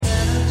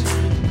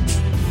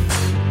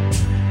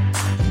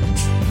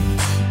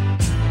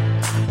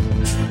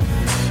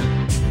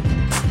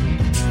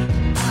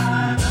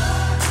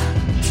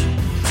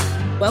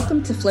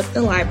to Flip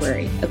the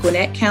Library, a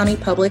Gwinnett County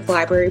Public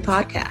Library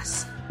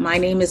podcast. My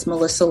name is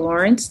Melissa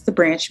Lawrence, the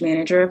branch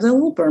manager of the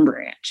Lilburn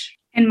branch.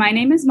 And my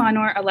name is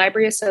Manor, a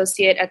library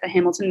associate at the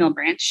Hamilton Mill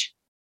branch.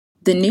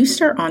 The New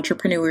Start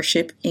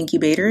Entrepreneurship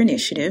Incubator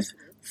Initiative,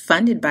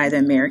 funded by the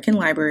American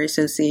Library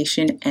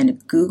Association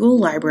and Google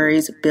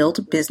Libraries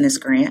Build Business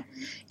Grant,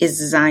 is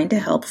designed to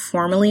help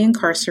formerly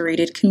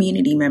incarcerated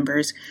community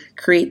members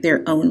create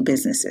their own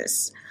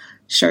businesses.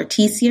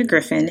 Shartesia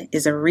Griffin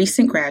is a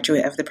recent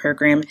graduate of the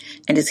program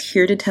and is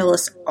here to tell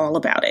us all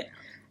about it,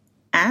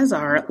 as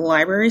are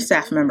library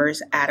staff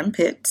members Adam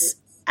Pitts,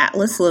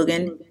 Atlas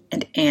Logan,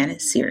 and Ann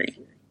Siri.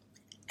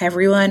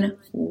 Everyone,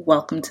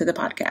 welcome to the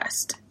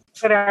podcast.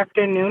 Good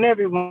afternoon,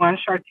 everyone.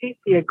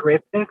 Shartesia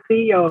Griffin,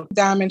 CEO of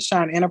Diamond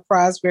Shine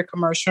Enterprise. We're a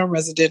commercial and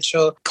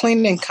residential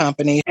cleaning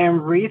company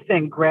and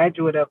recent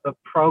graduate of the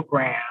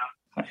program.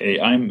 Hey,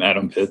 I'm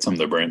Adam Pitts. I'm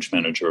the branch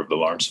manager of the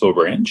Lawrenceville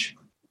branch.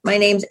 My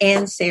name's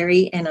Ann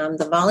Siri, and I'm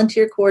the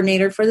volunteer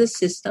coordinator for the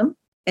system.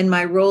 And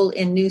my role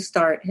in New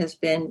Start has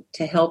been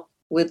to help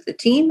with the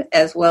team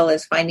as well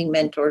as finding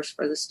mentors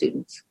for the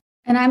students.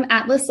 And I'm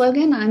Atlas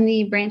Logan. I'm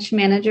the branch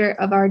manager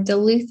of our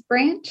Duluth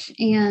branch,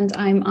 and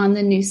I'm on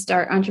the New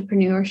Start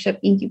Entrepreneurship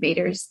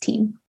Incubators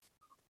team.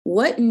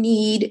 What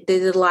need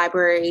did the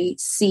library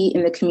see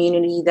in the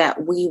community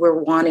that we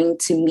were wanting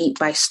to meet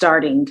by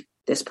starting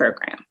this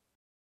program?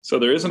 So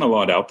there isn't a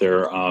lot out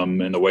there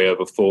in the way of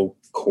a full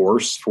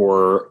course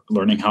for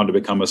learning how to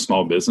become a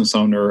small business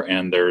owner,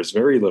 and there's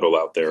very little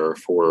out there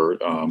for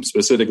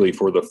specifically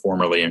for the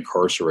formerly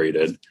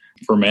incarcerated.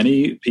 For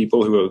many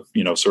people who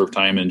have served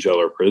time in jail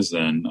or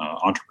prison,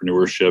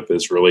 entrepreneurship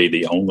is really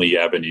the only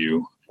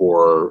avenue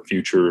for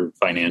future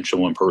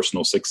financial and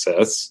personal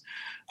success.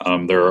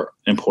 Their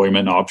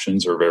employment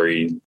options are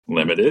very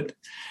limited.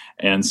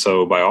 And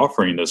so by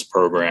offering this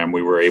program,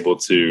 we were able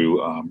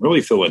to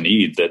really fill a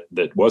need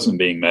that wasn't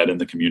being met in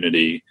the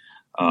community.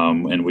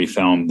 And we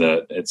found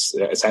that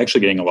it's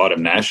actually getting a lot of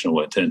national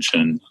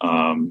attention.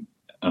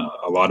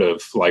 A lot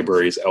of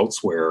libraries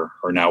elsewhere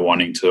are now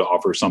wanting to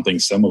offer something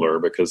similar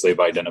because they've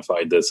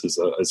identified this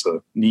as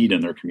a need in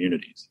their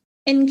communities.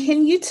 And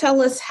can you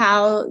tell us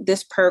how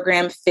this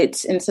program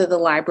fits into the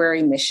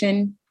library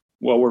mission?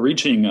 Well, we're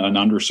reaching an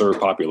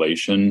underserved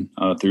population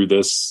through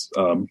this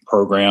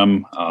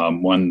program,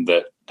 one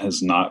that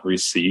has not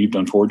received,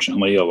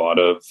 unfortunately, a lot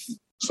of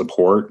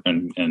support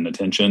and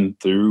attention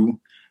through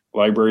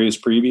libraries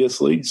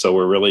previously. So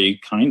we're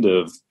really kind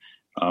of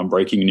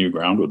breaking new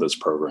ground with this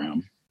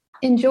program.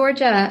 In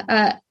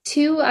Georgia,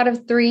 2 out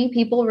of 3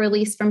 people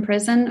released from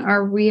prison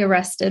are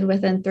rearrested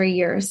within 3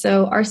 years.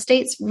 So our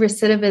state's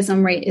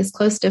recidivism rate is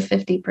close to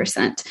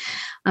 50%.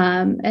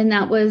 And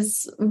that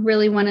was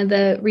really one of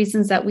the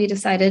reasons that we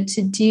decided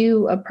to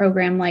do a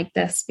program like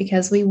this,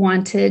 because we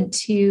wanted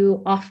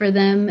to offer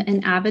them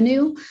an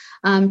avenue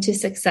to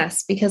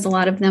success, because a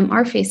lot of them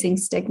are facing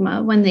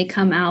stigma when they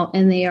come out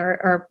and they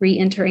are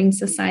re-entering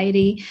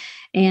society.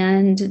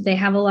 And they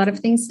have a lot of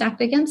things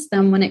stacked against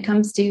them when it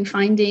comes to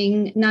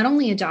finding not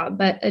only a job,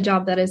 but a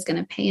job that is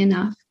going to pay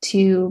enough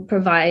to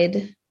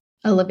provide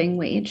a living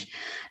wage.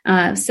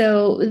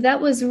 So that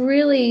was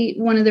really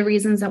one of the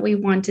reasons that we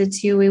wanted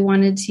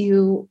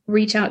to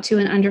reach out to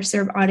an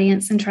underserved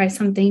audience and try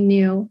something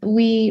new.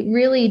 We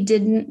really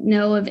didn't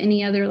know of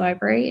any other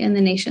library in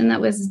the nation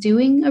that was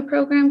doing a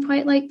program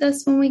quite like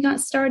this when we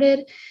got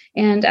started.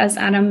 And as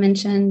Adam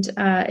mentioned,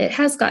 it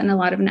has gotten a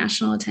lot of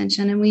national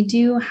attention, and we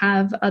do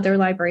have other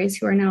libraries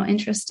who are now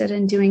interested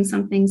in doing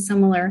something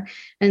similar.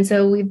 And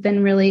so we've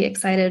been really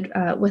excited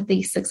with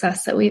the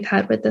success that we've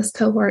had with this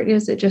cohort,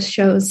 because it just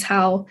shows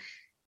how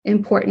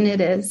important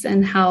it is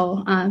and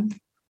how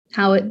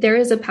there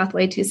is a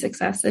pathway to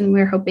success, and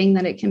we're hoping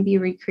that it can be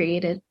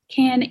recreated.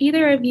 Can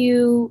either of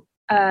you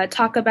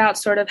talk about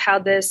sort of how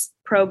this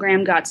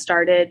program got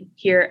started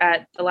here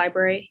at the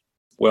library?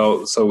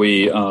 Well, so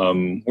we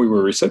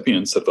were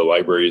recipients of the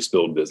Libraries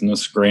Build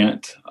Business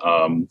Grant,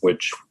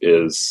 which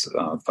is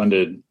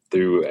funded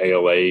through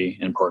ALA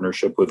in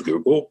partnership with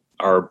Google.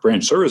 Our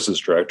branch services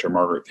director,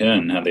 Margaret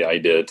Penn, had the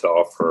idea to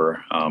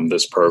offer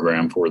this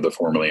program for the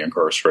formerly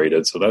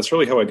incarcerated. So that's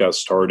really how it got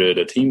started.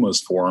 A team was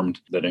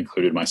formed that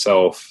included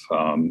myself,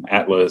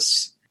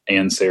 Atlas,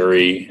 Ann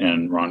Siri,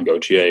 and Ron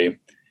Gauthier,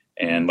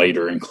 and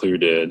later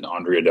included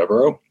Andrea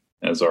Devereaux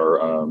as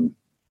our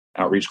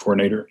outreach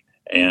coordinator.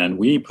 And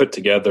we put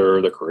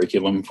together the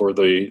curriculum for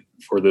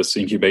this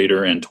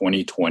incubator in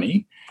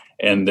 2020.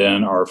 And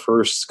then our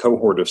first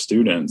cohort of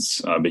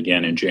students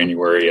began in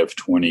January of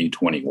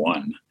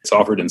 2021. It's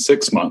offered in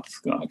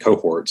 6-month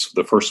cohorts.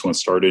 The first one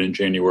started in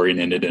January and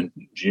ended in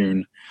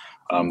June.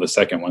 The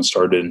second one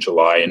started in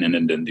July and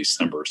ended in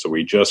December. So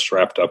we just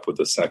wrapped up with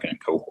the second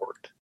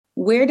cohort.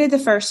 Where did the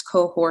first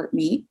cohort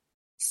meet?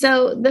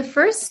 So the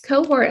first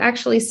cohort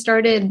actually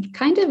started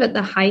kind of at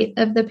the height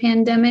of the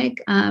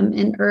pandemic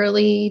in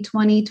early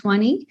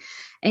 2020.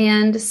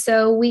 And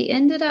so we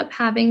ended up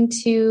having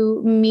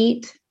to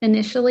meet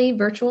initially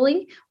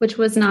virtually, which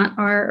was not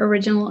our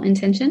original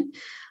intention.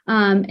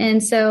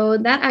 And so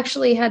that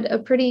actually had a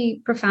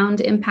pretty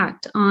profound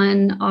impact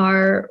on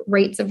our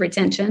rates of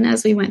retention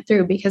as we went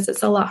through, because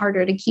it's a lot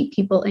harder to keep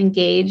people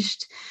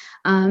engaged.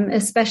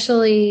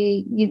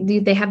 Especially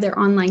they have their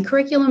online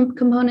curriculum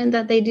component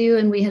that they do.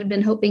 And we had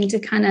been hoping to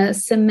kind of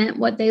cement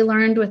what they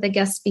learned with a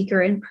guest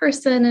speaker in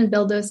person and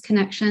build those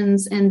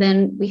connections. And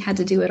then we had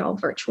to do it all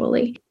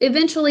virtually.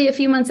 Eventually, a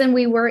few months in,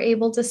 we were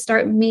able to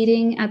start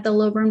meeting at the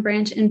Lilburn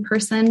branch in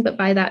person. But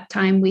by that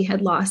time, we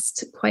had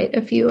lost quite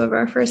a few of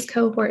our first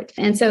cohort.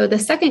 And so the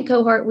second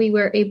cohort, we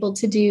were able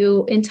to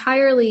do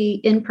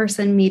entirely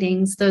in-person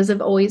meetings. Those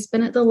have always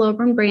been at the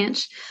Lilburn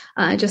branch,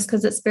 just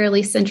because it's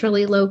fairly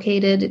centrally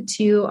located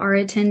to our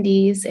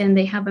attendees, and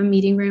they have a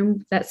meeting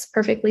room that's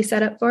perfectly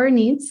set up for our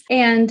needs.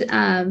 And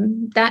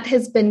that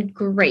has been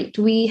great.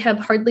 We have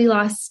hardly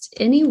lost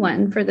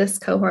anyone for this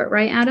cohort,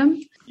 right, Adam?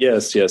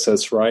 Yes,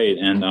 that's right.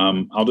 And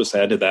I'll just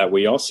add to that,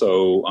 we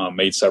also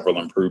made several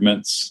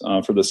improvements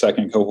for the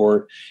second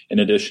cohort. In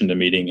addition to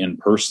meeting in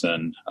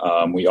person,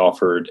 we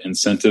offered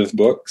incentive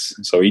books.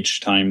 So each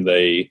time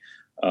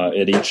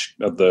at each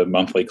of the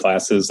monthly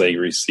classes, they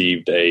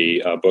received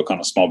a book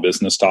on a small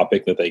business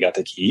topic that they got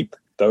to keep.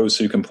 Those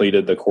who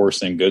completed the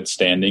course in good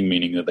standing,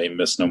 meaning that they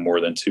missed no more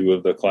than 2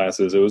 of the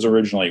classes, it was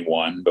originally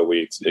 1, but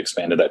we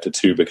expanded that to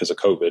 2 because of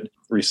COVID,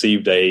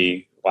 received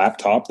a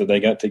laptop that they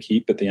got to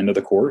keep at the end of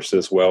the course,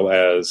 as well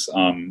as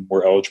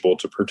were eligible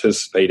to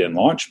participate in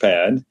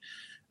Launchpad,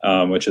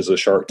 which is a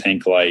Shark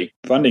Tank-like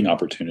funding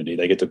opportunity.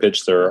 They get to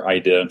pitch their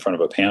idea in front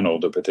of a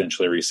panel to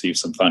potentially receive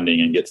some funding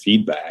and get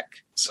feedback.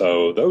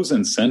 So those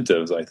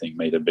incentives, I think,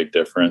 made a big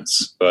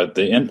difference. But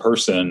the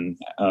in-person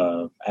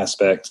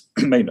aspect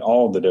made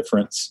all the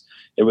difference.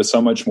 It was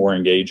so much more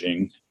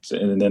engaging.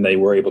 And then they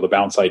were able to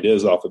bounce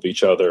ideas off of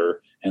each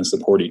other and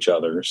support each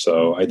other.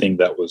 So I think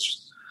that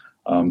was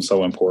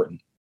so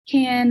important.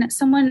 Can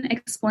someone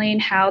explain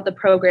how the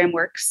program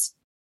works?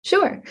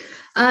 Sure.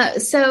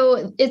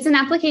 So it's an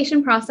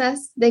application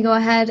process. They go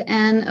ahead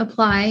and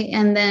apply,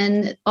 and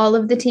then all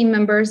of the team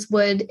members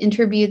would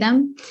interview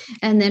them.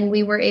 And then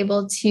we were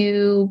able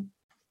to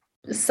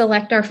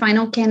select our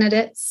final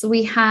candidates.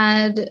 We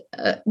had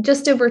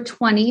just over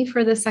 20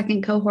 for the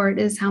second cohort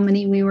is how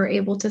many we were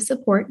able to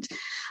support.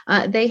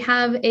 They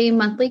have a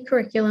monthly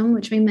curriculum,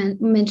 which we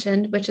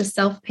mentioned, which is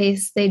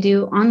self-paced. They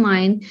do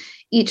online.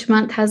 Each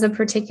month has a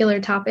particular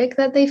topic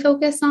that they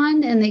focus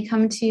on, and they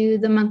come to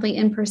the monthly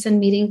in-person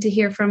meeting to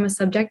hear from a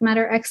subject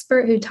matter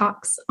expert who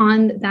talks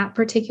on that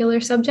particular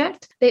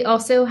subject. They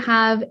also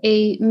have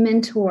a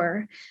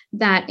mentor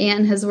that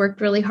Anne has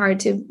worked really hard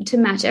to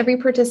match every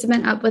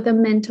participant up with a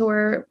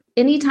mentor.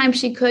 Anytime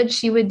she could,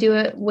 she would do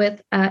it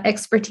with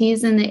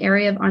expertise in the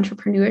area of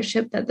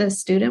entrepreneurship that the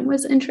student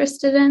was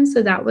interested in.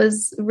 So that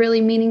was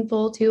really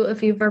meaningful to a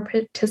few of our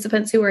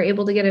participants who were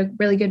able to get a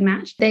really good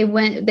match. They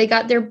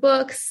got their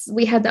books.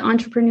 We had the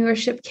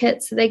entrepreneurship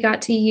kits they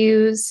got to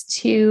use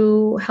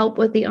to help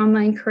with the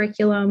online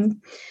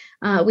curriculum.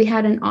 We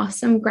had an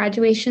awesome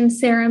graduation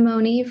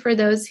ceremony for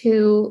those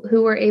who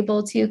were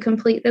able to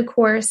complete the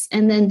course.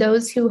 And then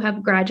those who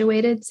have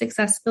graduated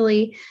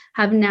successfully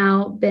have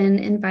now been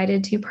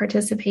invited to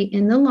participate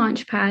in the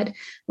Launchpad,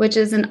 which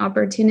is an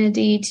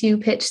opportunity to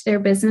pitch their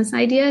business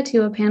idea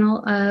to a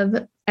panel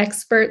of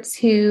experts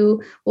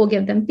who will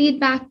give them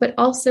feedback, but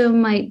also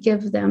might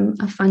give them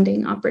a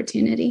funding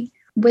opportunity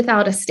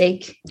without a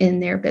stake in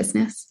their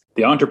business.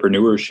 The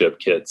entrepreneurship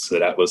kits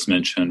that Atlas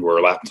mentioned were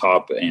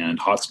laptop and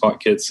hotspot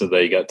kits that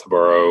they got to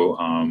borrow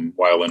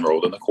while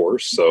enrolled in the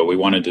course. So we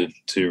wanted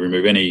to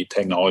remove any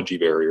technology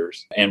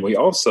barriers. And we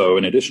also,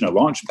 in addition to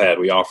Launchpad,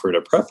 we offered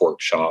a prep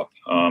workshop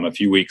a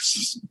few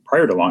weeks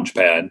prior to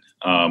Launchpad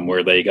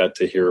where they got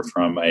to hear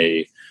from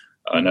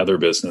another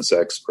business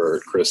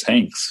expert, Chris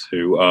Hanks,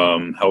 who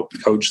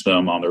helped coach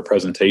them on their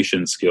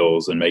presentation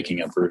skills and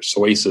making a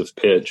persuasive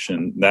pitch.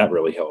 And that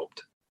really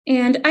helped.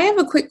 And I have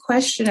a quick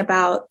question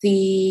about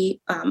the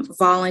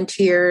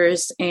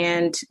volunteers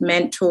and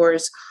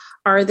mentors.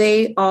 Are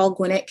they all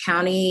Gwinnett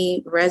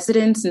County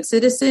residents and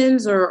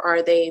citizens, or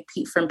are they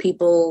from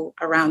people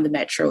around the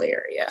metro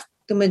area?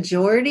 The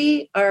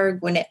majority are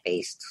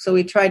Gwinnett-based. So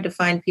we tried to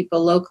find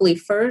people locally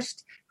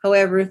first.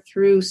 However,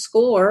 through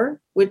SCORE,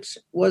 which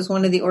was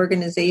one of the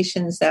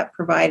organizations that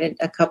provided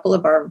a couple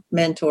of our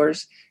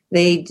mentors,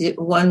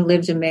 one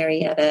lives in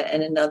Marietta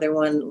and another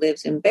one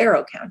lives in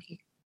Barrow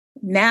County.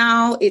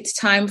 Now it's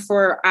time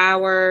for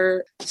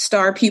our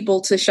star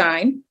people to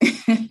shine.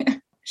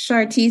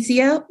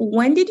 Shartisia,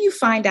 when did you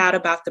find out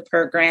about the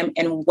program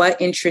and what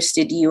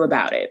interested you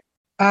about it?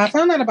 I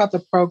found out about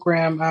the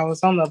program. I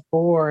was on the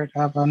board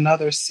of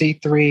another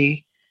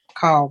C3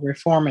 called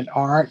Reforming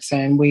Arts,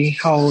 and we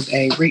hold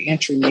a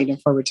reentry meeting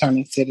for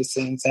returning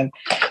citizens. And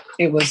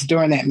it was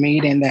during that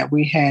meeting that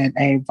we had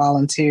a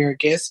volunteer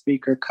guest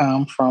speaker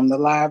come from the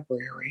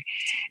library.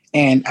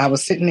 And I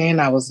was sitting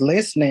in, I was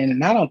listening,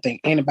 and I don't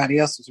think anybody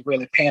else was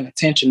really paying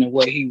attention to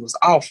what he was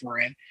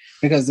offering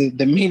because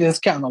the meeting's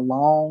kind of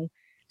long.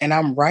 And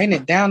I'm writing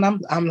it down.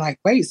 I'm like,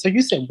 wait, so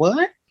you said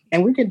what?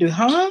 And we can do,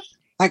 huh?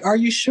 Like, are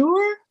you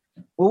sure?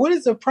 well, what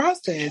is the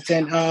process?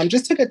 And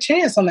just took a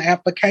chance on the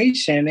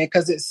application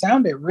because it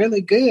sounded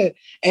really good.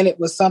 And it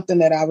was something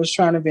that I was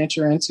trying to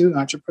venture into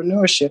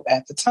entrepreneurship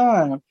at the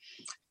time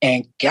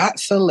and got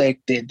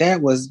selected.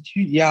 That was,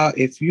 y'all,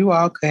 if you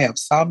all could have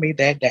saw me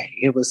that day,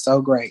 it was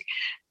so great.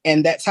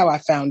 And that's how I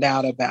found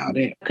out about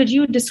it. Could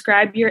you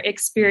describe your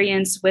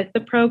experience with the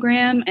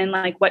program and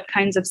like what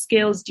kinds of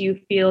skills do you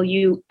feel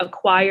you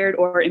acquired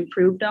or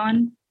improved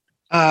on?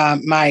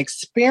 My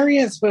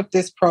experience with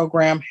this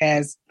program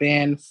has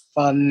been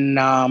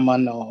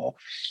phenomenal.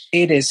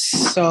 It is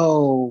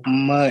so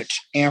much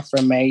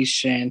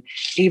information,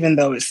 even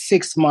though it's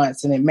 6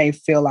 months and it may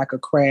feel like a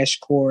crash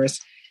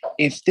course.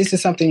 If this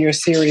is something you're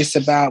serious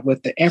about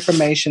with the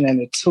information and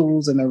the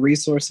tools and the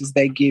resources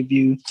they give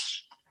you,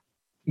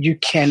 you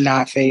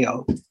cannot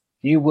fail.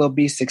 You will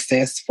be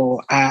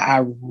successful.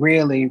 I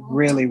really,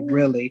 really,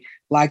 really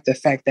like the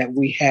fact that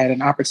we had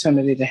an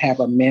opportunity to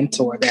have a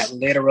mentor that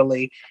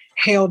literally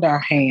held our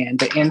hand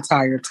the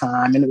entire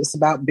time. And it was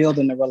about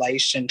building a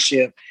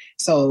relationship.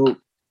 So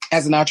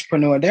as an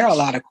entrepreneur, there are a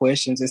lot of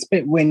questions,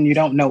 especially when you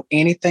don't know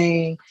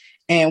anything.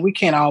 And we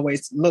can't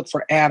always look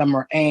for Adam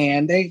or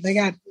Ann. They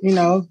got,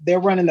 they're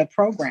running the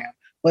program.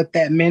 But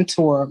that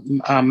mentor,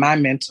 my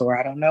mentor,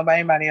 I don't know about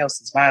anybody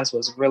else's, mine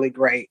was really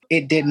great.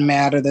 It didn't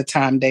matter the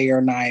time, day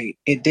or night.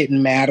 It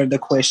didn't matter the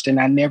question.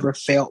 I never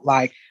felt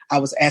like I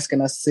was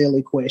asking a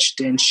silly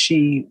question.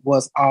 She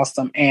was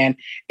awesome. And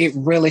it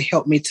really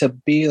helped me to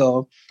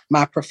build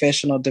my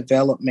professional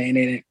development.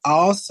 And it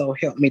also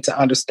helped me to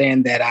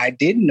understand that I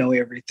didn't know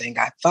everything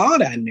I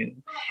thought I knew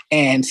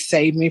and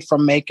saved me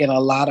from making a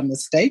lot of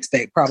mistakes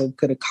that probably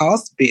could have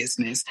cost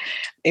business.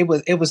 It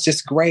was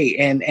just great.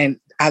 And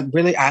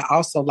I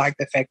also like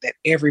the fact that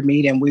every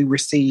meeting we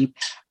received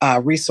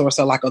a resource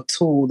or like a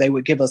tool. They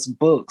would give us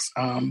books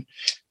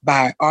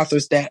by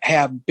authors that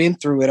have been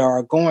through it or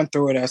are going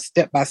through it or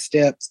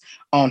step-by-steps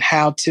on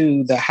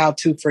the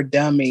how-to for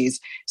dummies,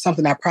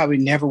 something I probably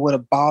never would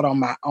have bought on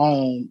my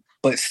own,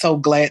 but so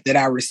glad that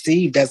I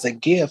received as a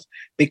gift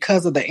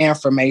because of the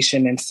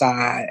information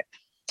inside.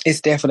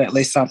 It's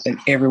definitely something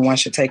everyone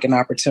should take an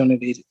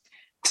opportunity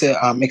to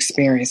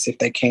experience if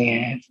they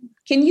can.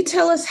 Can you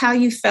tell us how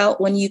you felt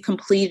when you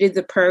completed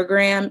the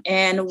program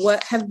and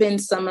what have been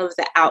some of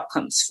the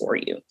outcomes for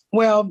you?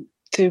 Well,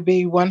 to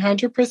be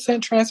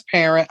 100%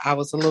 transparent, I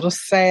was a little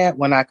sad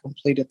when I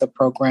completed the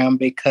program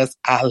because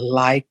I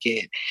like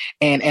it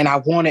and I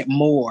wanted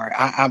more.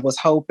 I was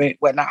hoping,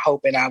 not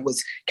hoping, I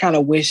was kind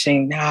of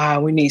wishing,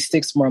 we need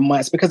 6 more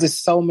months because there's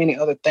so many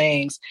other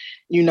things,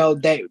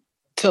 that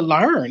to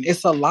learn.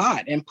 It's a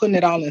lot. And putting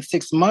it all in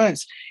 6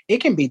 months, it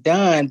can be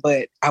done,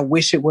 but I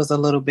wish it was a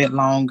little bit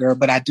longer.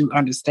 But I do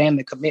understand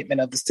the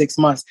commitment of the 6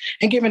 months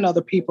and giving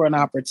other people an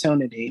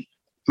opportunity.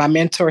 My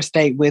mentor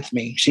stayed with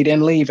me. She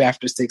didn't leave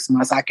after 6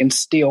 months. I can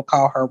still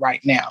call her right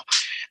now.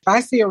 If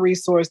I see a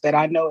resource that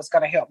I know is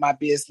going to help my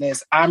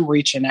business, I'm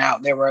reaching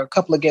out. There were a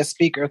couple of guest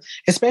speakers,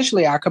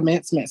 especially our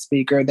commencement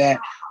speaker, that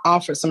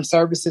offered some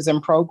services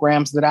and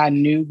programs that I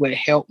knew would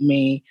help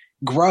me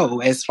grow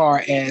as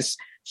far as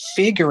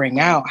figuring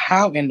out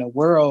how in the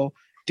world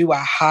do I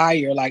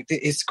hire? Like,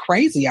 it's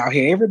crazy out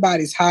here.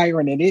 Everybody's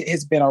hiring, and it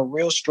has been a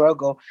real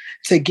struggle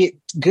to get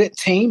good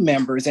team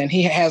members. And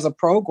he has a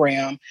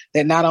program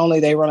that not only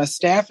they run a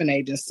staffing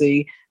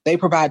agency, they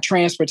provide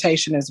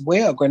transportation as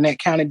well. Gwinnett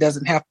County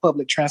doesn't have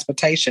public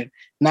transportation.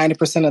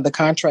 90% of the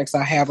contracts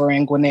I have are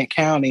in Gwinnett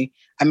County.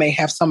 I may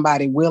have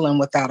somebody willing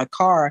without a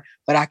car,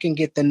 but I can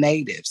get the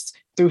natives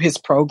through his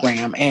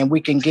program and we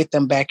can get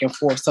them back and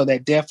forth. So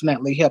that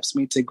definitely helps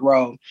me to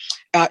grow.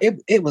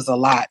 It was a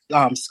lot.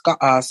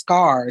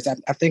 SCARS,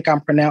 I think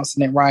I'm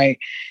pronouncing it right.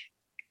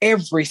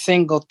 Every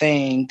single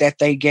thing that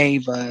they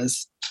gave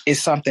us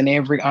is something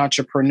every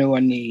entrepreneur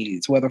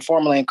needs, whether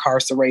formerly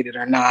incarcerated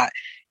or not.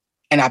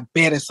 And I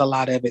bet it's a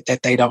lot of it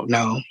that they don't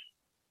know.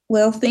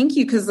 Well, thank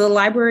you, because the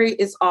library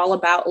is all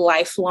about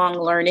lifelong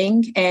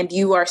learning, and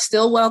you are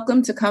still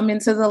welcome to come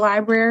into the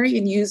library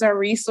and use our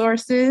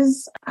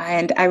resources.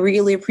 And I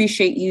really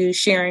appreciate you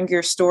sharing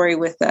your story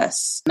with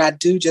us. And I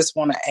do just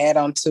want to add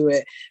on to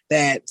it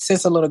that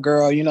since a little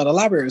girl, the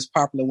library was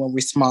popular when we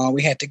were small.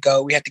 We had to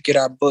get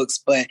our books,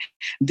 but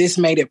this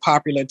made it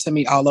popular to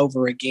me all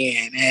over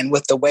again. And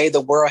with the way the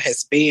world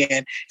has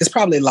been, it's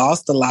probably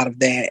lost a lot of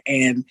that.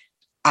 And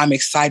I'm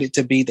excited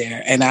to be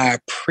there, and I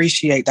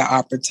appreciate the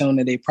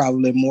opportunity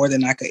probably more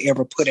than I could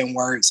ever put in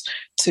words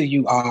to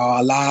you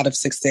all. A lot of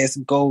success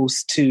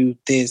goes to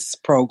this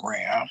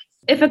program.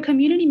 If a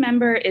community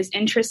member is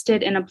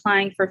interested in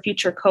applying for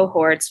future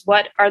cohorts,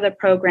 what are the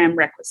program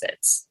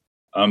requisites?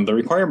 The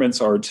requirements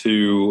are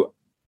to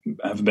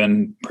have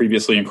been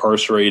previously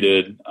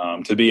incarcerated,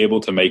 to be able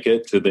to make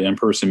it to the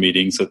in-person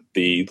meetings at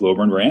the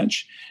Lilburn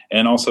Ranch,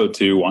 and also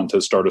to want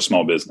to start a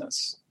small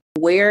business.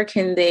 Where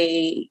can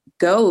they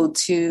go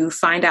to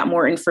find out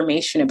more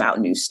information about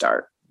New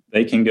Start?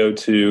 They can go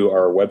to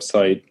our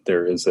website.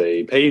 There is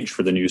a page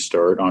for the New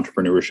Start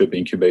Entrepreneurship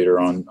Incubator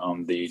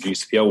on the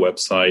GCPL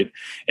website.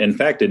 In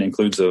fact, it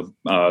includes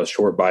a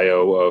short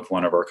bio of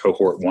one of our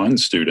Cohort 1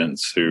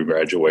 students who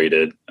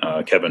graduated,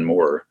 Kevin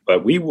Moore.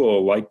 But we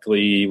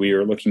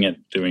are looking at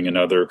doing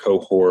another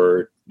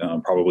cohort,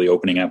 probably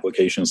opening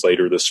applications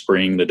later this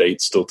spring. The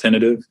date's still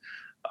tentative,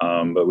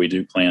 but we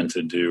do plan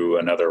to do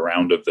another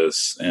round of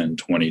this in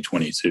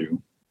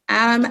 2022.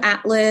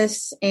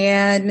 Atlas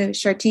and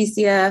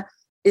Shartesia,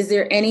 is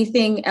there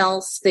anything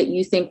else that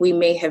you think we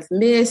may have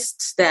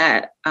missed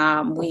that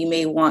we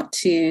may want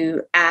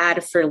to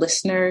add for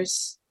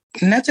listeners?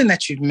 Nothing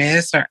that you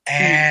missed or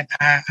add.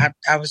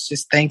 I was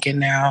just thinking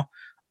now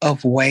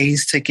of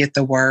ways to get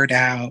the word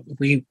out.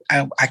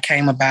 I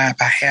came about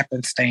by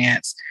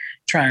happenstance,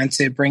 trying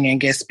to bring in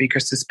guest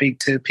speakers to speak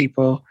to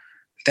people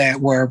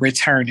that were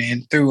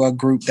returning through a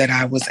group that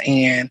I was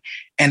in.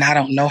 And I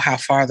don't know how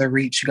far the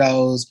reach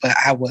goes, but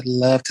I would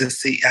love to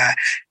see.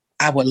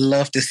 I would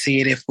love to see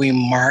it if we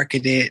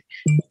marketed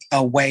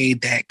a way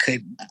that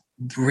could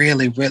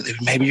really, really,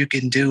 maybe you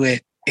can do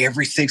it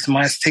every 6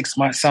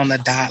 months on the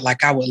dot.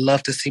 Like, I would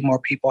love to see more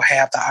people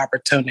have the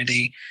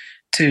opportunity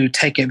to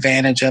take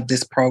advantage of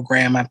this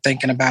program. I'm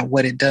thinking about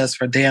what it does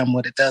for them,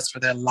 what it does for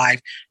their life,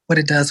 what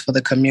it does for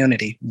the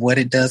community, what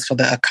it does for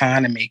the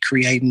economy,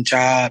 creating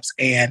jobs.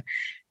 And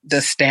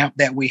the stamp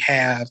that we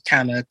have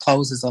kind of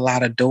closes a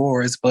lot of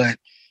doors, but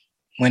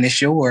when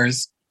it's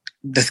yours,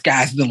 the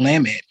sky's the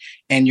limit,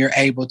 and you're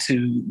able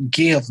to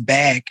give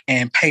back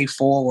and pay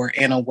forward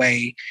in a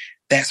way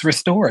that's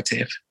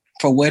restorative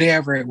for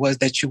whatever it was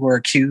that you were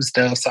accused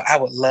of. So I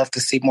would love to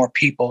see more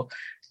people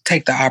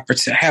have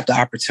the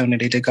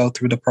opportunity to go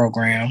through the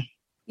program.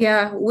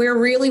 Yeah, we're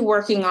really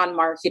working on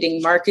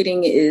marketing.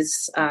 Marketing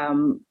is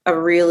a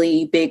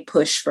really big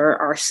push for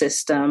our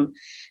system.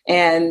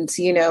 And,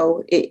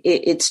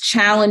 it's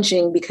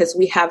challenging because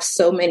we have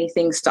so many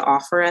things to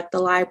offer at the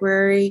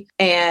library.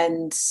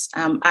 And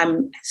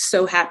I'm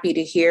so happy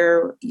to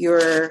hear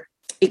your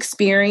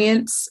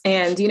experience.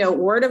 And,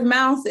 word of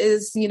mouth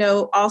is,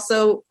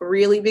 also a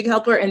really big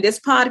helper in this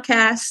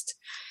podcast.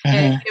 Mm-hmm.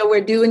 And,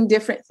 we're doing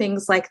different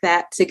things like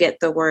that to get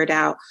the word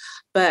out.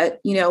 But,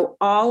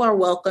 all are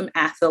welcome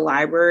at the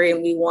library,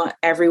 and we want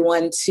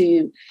everyone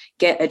to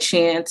get a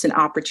chance and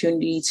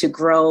opportunity to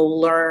grow,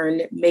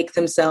 learn, make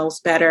themselves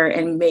better,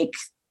 and make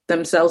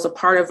themselves a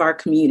part of our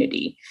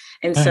community.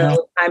 And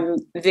so I'm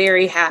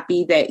very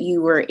happy that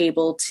you were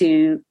able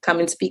to come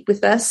and speak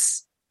with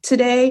us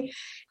today.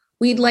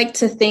 We'd like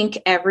to thank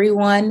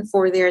everyone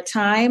for their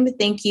time.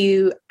 Thank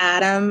you,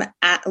 Adam,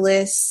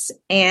 Atlas,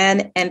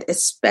 and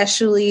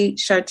especially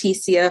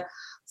Shartesia,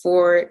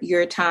 for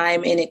your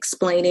time in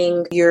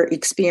explaining your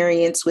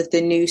experience with the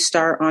New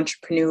Start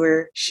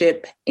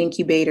Entrepreneurship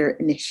Incubator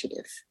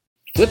Initiative.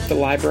 Flip the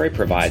Library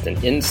provides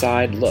an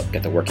inside look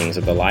at the workings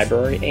of the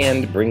library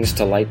and brings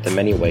to light the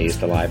many ways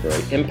the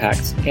library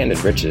impacts and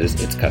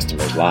enriches its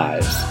customers'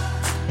 lives.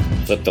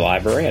 Flip the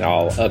Library and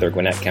all other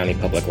Gwinnett County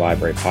Public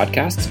Library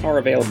podcasts are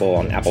available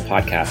on Apple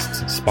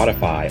Podcasts,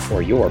 Spotify,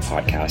 or your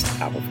podcast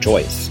app of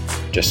choice.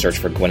 Just search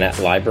for Gwinnett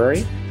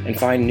Library and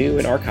find new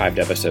and archived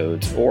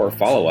episodes, or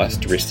follow us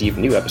to receive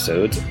new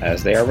episodes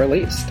as they are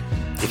released.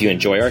 If you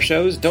enjoy our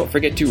shows, don't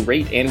forget to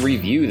rate and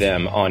review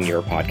them on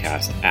your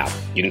podcast app.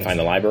 You can find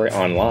the library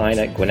online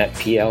at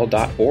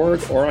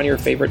gwinnettpl.org or on your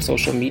favorite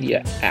social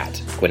media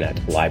at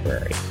Gwinnett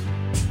Library.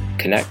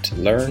 Connect,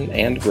 learn,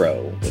 and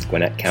grow with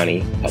Gwinnett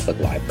County Public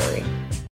Library.